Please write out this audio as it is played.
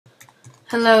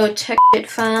Hello, Tech Shit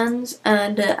fans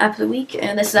and App of the Week.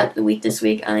 This is App of the Week this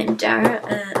week. I'm Dara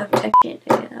of Tech Shit.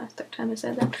 Third time I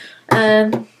said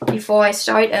that. Before I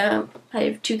start, I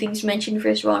have two things to mention.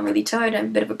 First of all, I'm really tired. I have a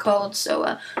bit of a cold, so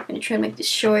I'm going to try and make this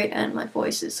short, and my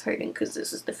voice is hurting because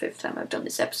this is the 5th time I've done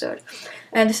this episode.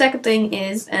 And the second thing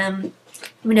is,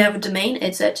 we now have a domain.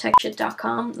 It's at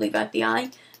techshit.com. Leave out the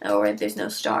I, or if there's no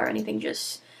star or anything,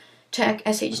 just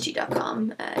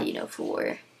shht.com,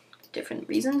 for different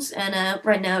reasons, and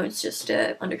right now it's just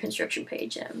under construction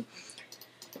page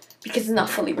because it's not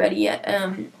fully ready yet,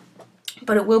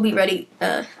 but it will be ready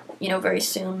very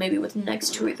soon, maybe within the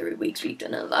next 2 or 3 weeks. We've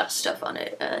done a lot of stuff on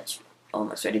it. It's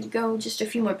almost ready to go, just a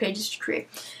few more pages to create.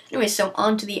 Anyway, so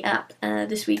on to the app.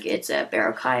 This week it's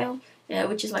Berokyo,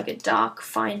 which is like a doc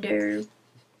finder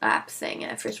app thing.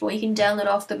 First of all, you can download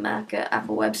off the Mac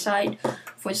Apple website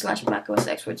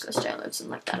 /macOSX/download,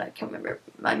 something like that. I can't remember.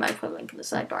 I might put a link in the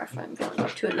sidebar if I'm feeling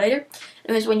up to it later.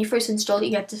 Anyways, when you first install it,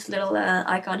 you get this little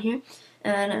icon here,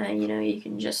 and you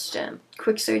can just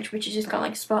quick search, which is just kind of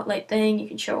like a spotlight thing. You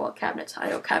can show all cabinets,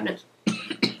 hide all cabinets.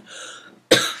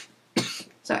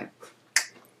 Sorry,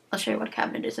 I'll show you what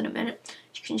cabinet is in a minute.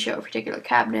 You can show a particular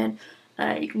cabinet.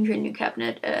 You can create a new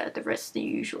cabinet, the rest of the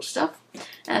usual stuff.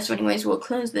 So anyways, we'll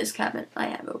close this cabinet I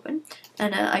have open.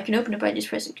 And I can open it by just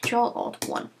pressing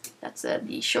Control-Alt-1. That's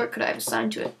the shortcut I've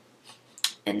assigned to it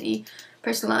in the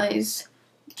personalized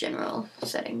general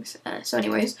settings. So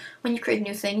anyways, when you create a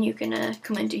new thing, you can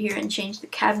come into here and change the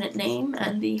cabinet name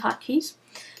and the hotkeys.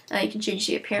 You can change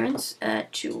the appearance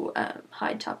to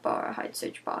hide top bar, hide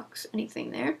search box,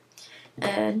 anything there.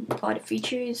 And a lot of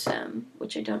features,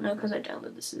 which I don't know because I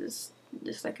downloaded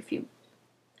this like an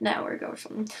hour ago or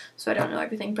something, so I don't know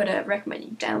everything, but I recommend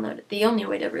you download it. The only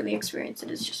way to really experience it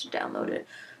is just to download it,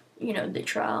 the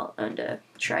trial, and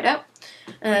try it out.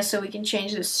 So we can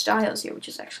change the styles here, which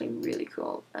is actually really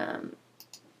cool,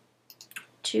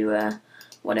 to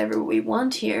whatever we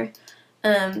want here.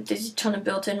 There's a ton of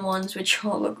built-in ones which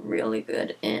all look really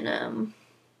good in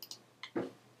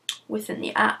within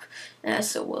the app,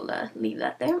 so we'll leave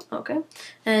that there. Okay,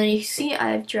 and you see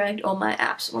I've dragged all my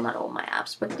apps, well, not all my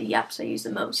apps, but the apps I use the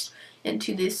most,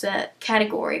 into this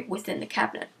category within the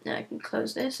cabinet. Now I can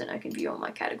close this and I can view all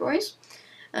my categories,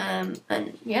 and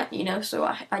yeah, so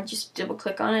I just double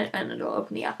click on it and it'll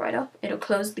open the app right up. It'll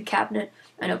close the cabinet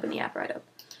and open the app right up.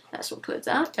 So we'll close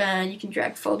that, and you can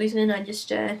drag folders in. I just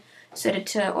set it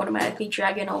to automatically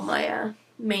drag in all my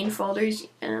main folders.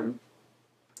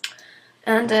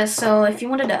 So if you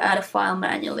wanted to add a file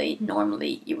manually,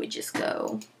 normally you would just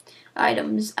go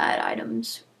items, add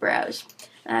items, browse.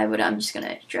 But I'm just going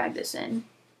to drag this in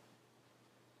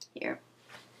here,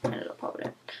 and it'll pop it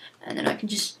in. And then I can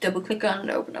just double click on it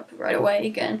to open up right away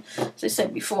again, as I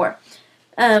said before.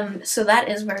 So that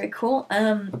is very cool.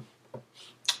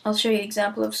 I'll show you an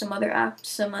example of some other apps,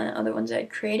 some other ones I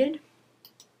created.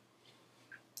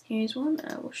 Here's one.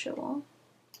 We'll show all.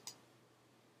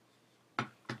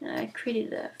 I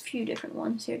created a few different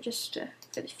ones here just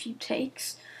for the few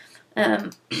takes.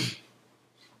 So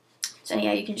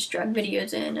yeah, you can just drag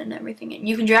videos in and everything. And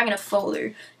you can drag in a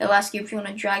folder. It'll ask you if you want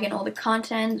to drag in all the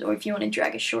content, or if you want to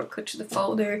drag a shortcut to the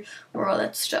folder, or all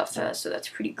that stuff. So that's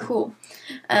pretty cool.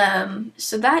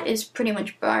 So that is pretty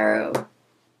much Berokyo.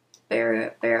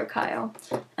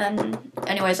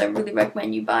 Anyways, I really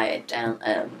recommend you buy it.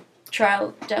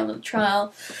 Download the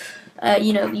trial.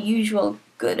 The usual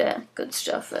good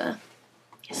stuff.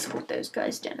 Support those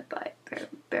guys down at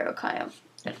Berokyo.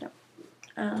 I don't know.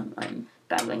 I'm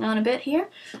babbling on a bit here,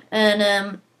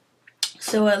 and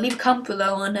so leave a comment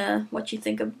below on what you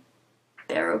think of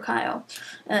Berokyo,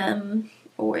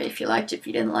 or if you liked it, if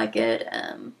you didn't like it,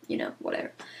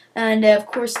 whatever. And of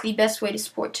course, the best way to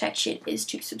support Tech Shit is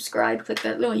to subscribe. Click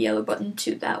that little yellow button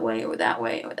to that way or that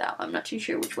way or that. I'm not too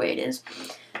sure which way it is.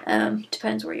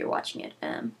 Depends where you're watching it.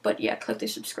 But yeah, click the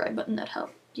subscribe button. That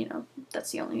helps.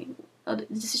 That's the only.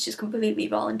 This is just completely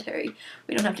voluntary.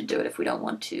 We don't have to do it if we don't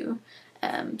want to.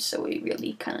 So we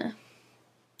really kind of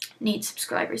need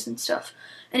subscribers and stuff.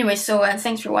 Anyway, so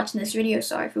thanks for watching this video.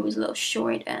 Sorry if it was a little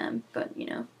short, but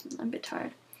I'm a bit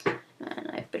tired.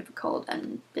 And I have a bit of a cold,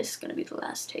 and this is going to be the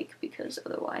last take because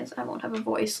otherwise I won't have a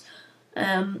voice.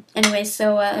 Anyway,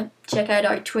 so check out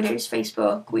our Twitters,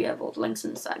 Facebook. We have all the links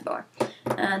in the sidebar.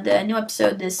 And a new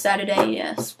episode this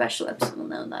Saturday, special episode. Well,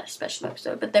 no, not a special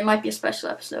episode, but there might be a special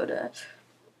episode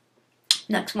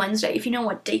next Wednesday. If you know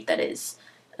what date that is,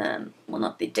 well,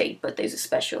 not the date, but there's a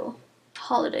special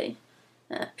holiday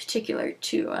particular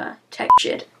to Tech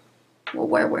Shit. Well,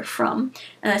 where we're from.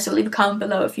 So leave a comment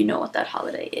below if you know what that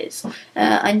holiday is.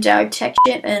 I'm Dara Tech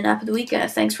Shit and App of the Week.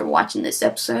 Thanks for watching this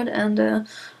episode, and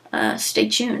stay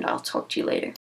tuned. I'll talk to you later.